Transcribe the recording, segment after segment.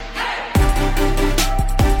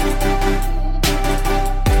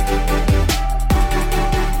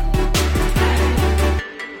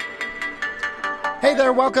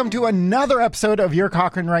welcome to another episode of Your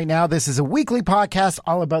Cochrane Right Now. This is a weekly podcast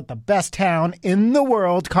all about the best town in the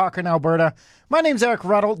world, Cochrane, Alberta. My name's Eric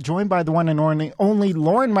Ruddle, joined by the one and only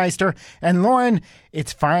Lauren Meister. And Lauren,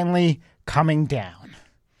 it's finally coming down.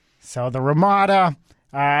 So the Ramada,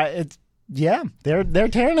 they're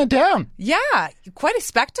tearing it down. Yeah, quite a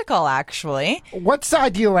spectacle, actually. What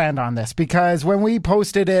side do you land on this? Because when we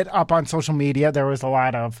posted it up on social media, there was a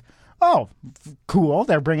lot of, oh, cool,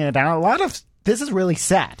 they're bringing it down. A lot of, this is really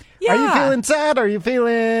sad. Yeah. Are you feeling sad? Are you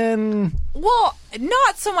feeling... Well,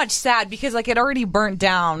 not so much sad because it already burnt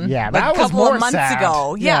down that a was couple more of months sad.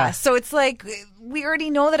 ago. Yeah. So it's like, we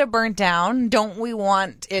already know that it burnt down. Don't we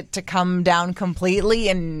want it to come down completely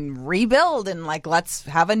and rebuild and let's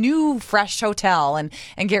have a new fresh hotel and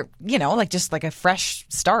get, just a fresh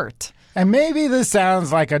start. And maybe this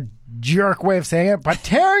sounds like a jerk way of saying it, but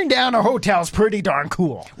tearing down a hotel is pretty darn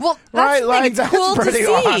cool. Well, that's right? It's cool pretty to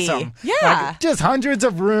see. Awesome. Yeah. Just hundreds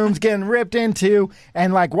of rooms getting ripped into,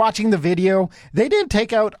 and watching the video, they didn't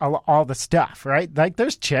take out all the stuff, right?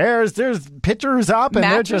 There's chairs, there's pictures up, and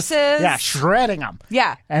mattresses. They're just shredding them.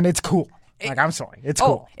 Yeah. And it's cool. I'm sorry. It's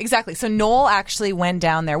cool. Exactly. So Noel actually went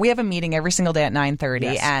down there. We have a meeting every single day at 9:30,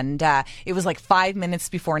 yes. And it was 5 minutes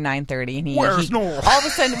before 9:30. And Where's Noel? All of a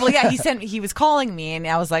sudden, he was calling me, and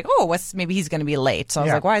I was like, oh, maybe he's going to be late. So I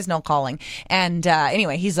was like, why is Noel calling? And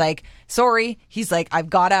anyway, he's like, sorry. He's like, I've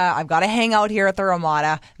gotta hang out here at the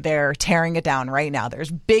Ramada. They're tearing it down right now. There's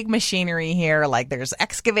big machinery here. There's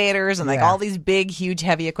excavators and all these big, huge,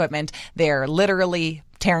 heavy equipment. They're literally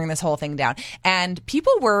tearing this whole thing down. And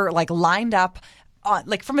people were lined up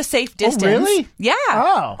from a safe distance. Oh, really? Yeah.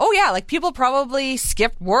 Oh, yeah. People probably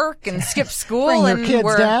skipped work and skipped school. Bring and their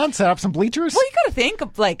kids down, set up some bleachers. Well, you got to think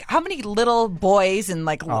of how many little boys and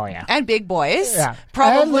and big boys. Yeah.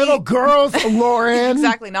 Probably and little girls, Lauren.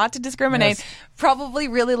 Exactly. Not to discriminate. Yes. Probably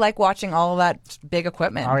really like watching all of that big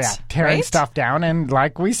equipment. Oh, yeah. Tearing stuff down. And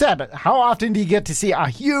like we said, how often do you get to see a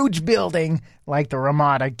huge building like the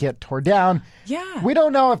Ramada get tore down? Yeah. We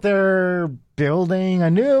don't know if they're building a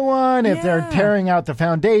new one, if they're tearing out the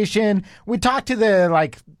foundation. We talked to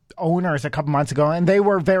the owners a couple months ago, and they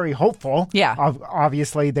were very hopeful. Yeah.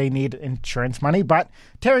 Obviously, they need insurance money, but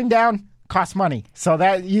tearing down costs money. So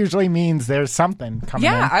that usually means there's something coming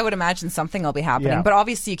in. Yeah, I would imagine something will be happening. Yeah. But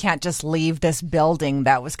obviously you can't just leave this building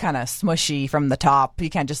that was kind of smushy from the top. You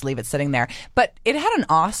can't just leave it sitting there. But it had an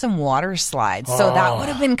awesome water slide. So that would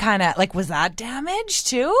have been kind of was that damaged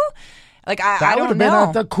too? I don't know. That would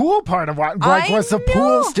have been the cool part of what. Was the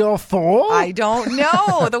pool still full? I don't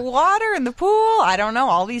know. The water in the pool. I don't know.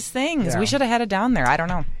 All these things. Yeah. We should have headed down there. I don't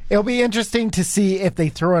know. It'll be interesting to see if they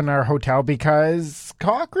throw in our hotel because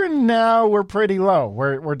Cochrane now we're pretty low.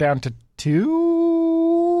 We're down to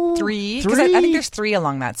 2, 3. Because I think there's 3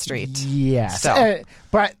 along that street. Yes. So.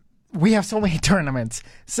 But we have so many tournaments,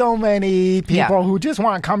 so many people who just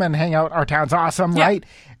want to come and hang out. Our town's awesome, right?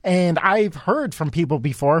 And I've heard from people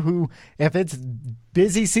before who, if it's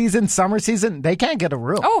busy season, summer season, they can't get a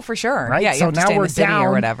room. Oh, for sure. Right? Yeah, you so have to now stay in we're the city down,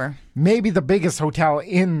 or whatever. Maybe the biggest hotel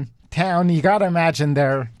in town. You got to imagine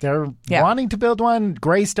they're wanting to build one.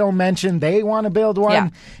 Greystone mentioned they want to build one. Yeah.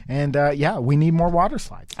 And we need more water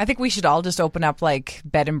slides. I think we should all just open up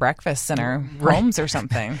bed and breakfasts in our homes or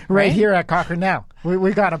something. Right here at Cochrane now.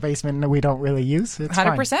 We got a basement that we don't really use. It's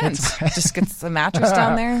 100%. Just get the mattress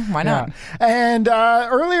down there. Why not? Yeah. And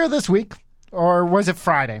earlier this week, or was it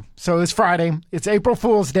Friday? So it was Friday. It's April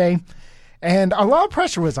Fool's Day. And a lot of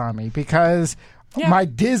pressure was on me because my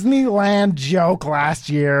Disneyland joke last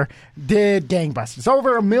year did gangbusters.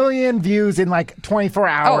 Over 1 million views in 24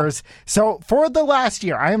 hours. So for the last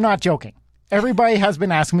year, I am not joking. Everybody has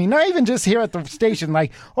been asking me, not even just here at the station, how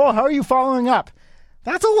are you following up?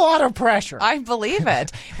 That's a lot of pressure. I believe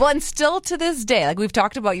it. Well, and still to this day, we've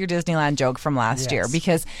talked about your Disneyland joke from last year,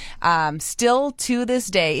 because still to this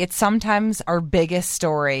day, it's sometimes our biggest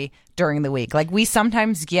story during the week. We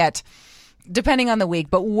sometimes get, depending on the week,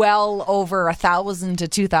 but well over 1,000 to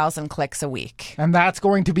 2,000 clicks a week. And that's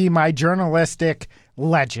going to be my journalistic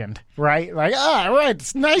legend, right? Right,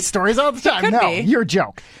 it's nice stories all the time. Could be. Your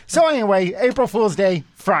joke. So anyway, April Fool's Day,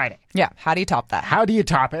 Friday. Yeah, how do you top that? How do you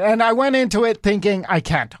top it? And I went into it thinking I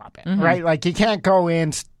can't top it, right? You can't go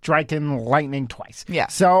in striking lightning twice. Yeah.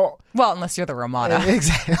 So... Well, unless you're the Ramada.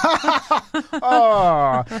 Exactly.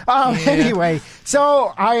 Anyway,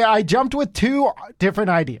 so I jumped with 2 different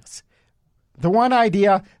ideas. The one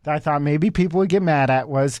idea that I thought maybe people would get mad at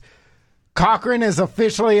was Cochrane is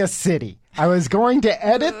officially a city. I was going to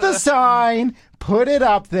edit the sign, put it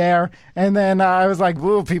up there, and then I was like,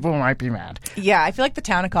 "Ooh, people might be mad." Yeah, I feel like the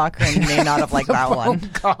town of Cochrane may not have liked that one.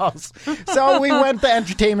 Calls. So we went the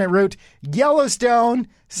entertainment route. Yellowstone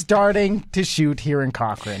starting to shoot here in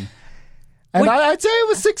Cochrane. And I'd say it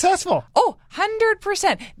was successful. Oh,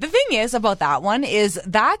 100%. The thing is about that one is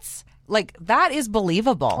that is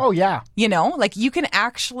believable. Oh, yeah. You know, like you can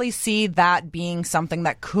actually see that being something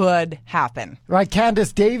that could happen. Like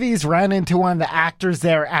Candace Davies ran into one of the actors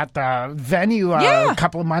there at the venue a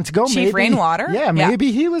couple of months ago. Chief Rainwater. Yeah,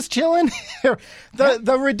 maybe he was chilling.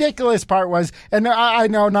 The ridiculous part was, and I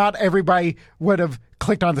know not everybody would have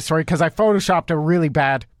clicked on the story because I photoshopped a really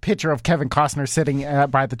bad picture of Kevin Costner sitting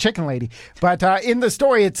by the chicken lady. But in the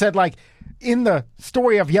story, it said like, in the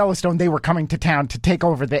story of Yellowstone, they were coming to town to take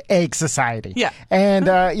over the Egg Society. Yeah. And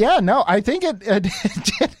I think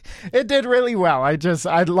it did really well.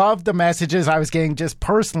 I loved the messages I was getting just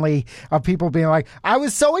personally of people being like, I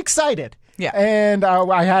was so excited. Yeah. And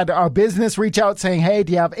I had a business reach out saying, hey,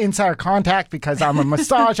 do you have insider contact? Because I'm a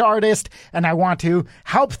massage artist and I want to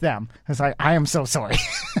help them. I was like, I am so sorry.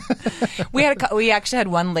 We actually had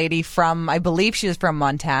one lady from, I believe she was from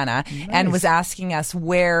Montana, and was asking us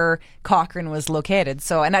where Cochrane was located.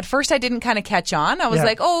 So, and at first I didn't kind of catch on. I was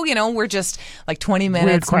like, oh, we're just like 20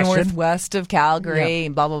 minutes northwest of Calgary,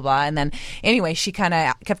 blah, blah, blah. And then anyway, she kind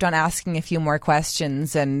of kept on asking a few more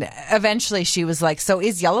questions. And eventually she was like, so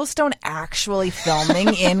is Yellowstone actually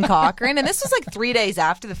filming in Cochrane? And this was like 3 days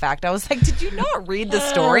after the fact. I was like, did you not read the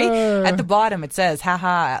story? At the bottom it says,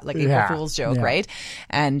 haha, like April Fool's joke, right?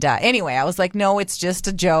 And anyway, I was like, no, it's just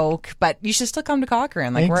a joke, but you should still come to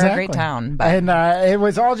Cochrane. Like, we're a great town. But. And it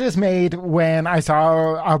was all just made when I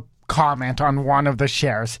saw a comment on one of the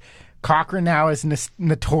shares. Cochrane now is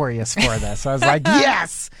notorious for this. I was like,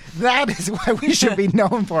 yes, that is what we should be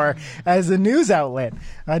known for as a news outlet.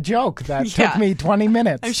 A joke that took me 20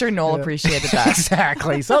 minutes. I'm sure Noel appreciated that.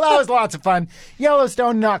 Exactly. So that was lots of fun.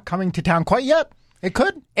 Yellowstone not coming to town quite yet. It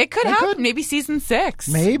could. It could happen. Maybe season 6.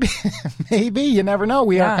 Maybe. You never know.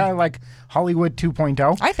 We are kind of like Hollywood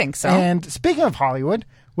 2.0. I think so. And speaking of Hollywood,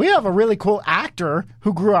 we have a really cool actor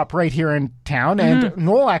who grew up right here in town, and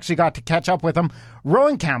Noel actually got to catch up with him,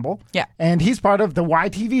 Rowan Campbell. Yeah. And he's part of the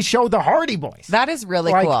YTV show, The Hardy Boys. That is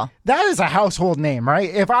really cool. That is a household name, right?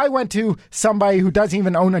 If I went to somebody who doesn't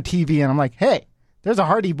even own a TV and I'm like, hey, there's a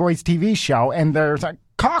Hardy Boys TV show, and there's a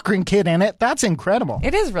Cochrane kid in it. That's incredible.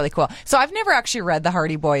 It is really cool. So I've never actually read the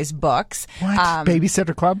Hardy Boys books. What?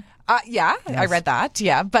 Babysitter Club? Yes. I read that.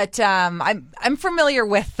 Yeah, but I'm familiar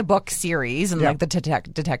with the book series and like the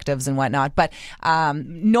detectives and whatnot. But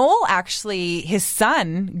Noel actually, his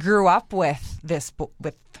son grew up with this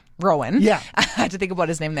with Rowan. Yeah. I had to think about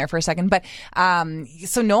his name there for a second. But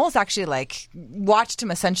so Noel's actually like watched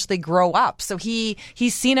him essentially grow up. So he's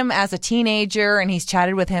seen him as a teenager and he's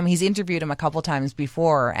chatted with him. He's interviewed him a couple times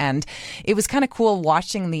before. And it was kind of cool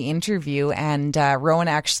watching the interview. And Rowan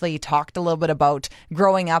actually talked a little bit about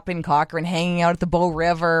growing up in Cochrane, hanging out at the Bow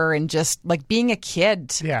River and just like being a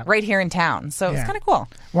kid right here in town. So it's kind of cool.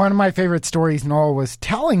 One of my favorite stories Noel was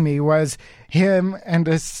telling me was him and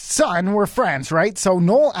his son were friends, right? So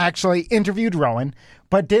Noel actually interviewed Rowan,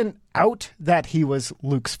 but didn't out that he was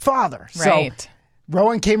Luke's father. Right. So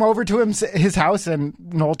Rowan came over to his house, and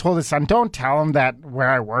Noel told his son, don't tell him that where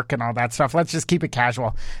I work and all that stuff. Let's just keep it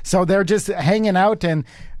casual. So they're just hanging out, and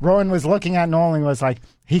Rowan was looking at Noel and was like,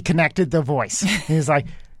 he connected the voice. He's like,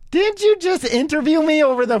 didn't you just interview me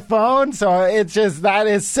over the phone? So it's just, that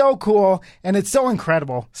is so cool, and it's so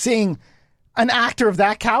incredible seeing an actor of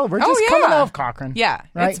that caliber just coming out of Cochrane. Yeah,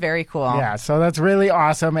 right? It's very cool. Yeah, so that's really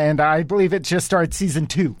awesome, and I believe it just started season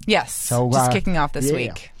 2. Yes, so just kicking off this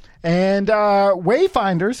week. And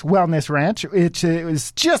Wayfinders Wellness Ranch, it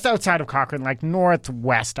was just outside of Cochrane, like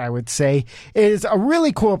northwest, I would say, is a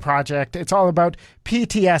really cool project. It's all about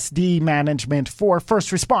PTSD management for first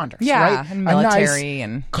responders. Yeah, right? and military. A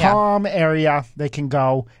nice, and calm area they can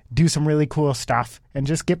go do some really cool stuff and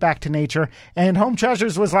just get back to nature. And Home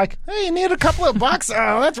Treasures was like, hey, you need a couple of bucks?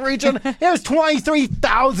 Let's reach in. It was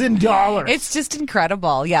 $23,000. It's just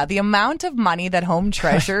incredible. Yeah, the amount of money that Home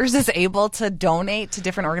Treasures is able to donate to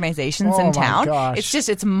different organizations in town. Gosh.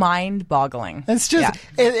 It's mind-boggling. It's just,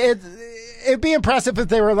 it'd be impressive if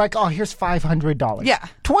they were like, oh, here's $500. Yeah.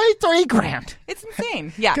 $23,000. It's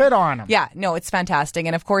insane. Yeah. Good on them. Yeah. No, it's fantastic.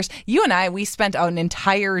 And of course, you and I, we spent an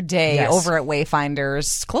entire day over at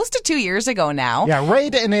Wayfinders close to 2 years ago now. Yeah,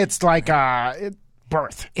 right. And it's like,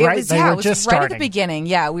 birth, It right? was, They yeah, were it was just right starting. at the beginning.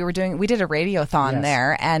 Yeah, we did a radiothon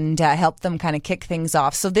there and helped them kind of kick things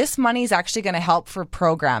off. So this money is actually going to help for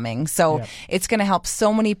programming. So it's going to help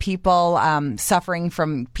so many people suffering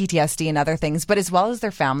from PTSD and other things, but as well as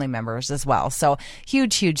their family members as well. So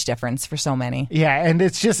huge difference for so many. Yeah, and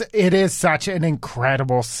it is such an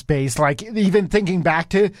incredible space. Like, even thinking back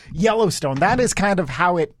to Yellowstone, that is kind of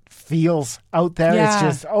how it feels out there. Yeah. It's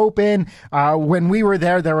just open. When we were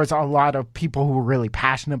there was a lot of people who were really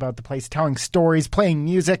passionate about the place, telling stories, playing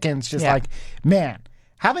music, and it's just like, man,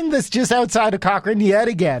 having this just outside of Cochrane yet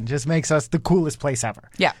again just makes us the coolest place ever.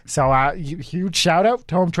 Yeah. So huge shout out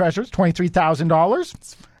to Home Treasures,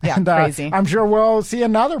 $23,000. Yeah, and, crazy. I'm sure we'll see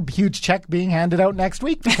another huge check being handed out next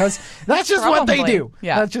week, because that's just what they do.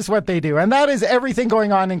 Yeah. That's just what they do. And that is everything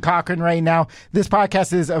going on in Cochrane right now. This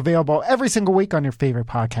podcast is available every single week on your favorite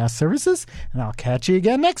podcast services. And I'll catch you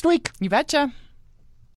again next week. You betcha.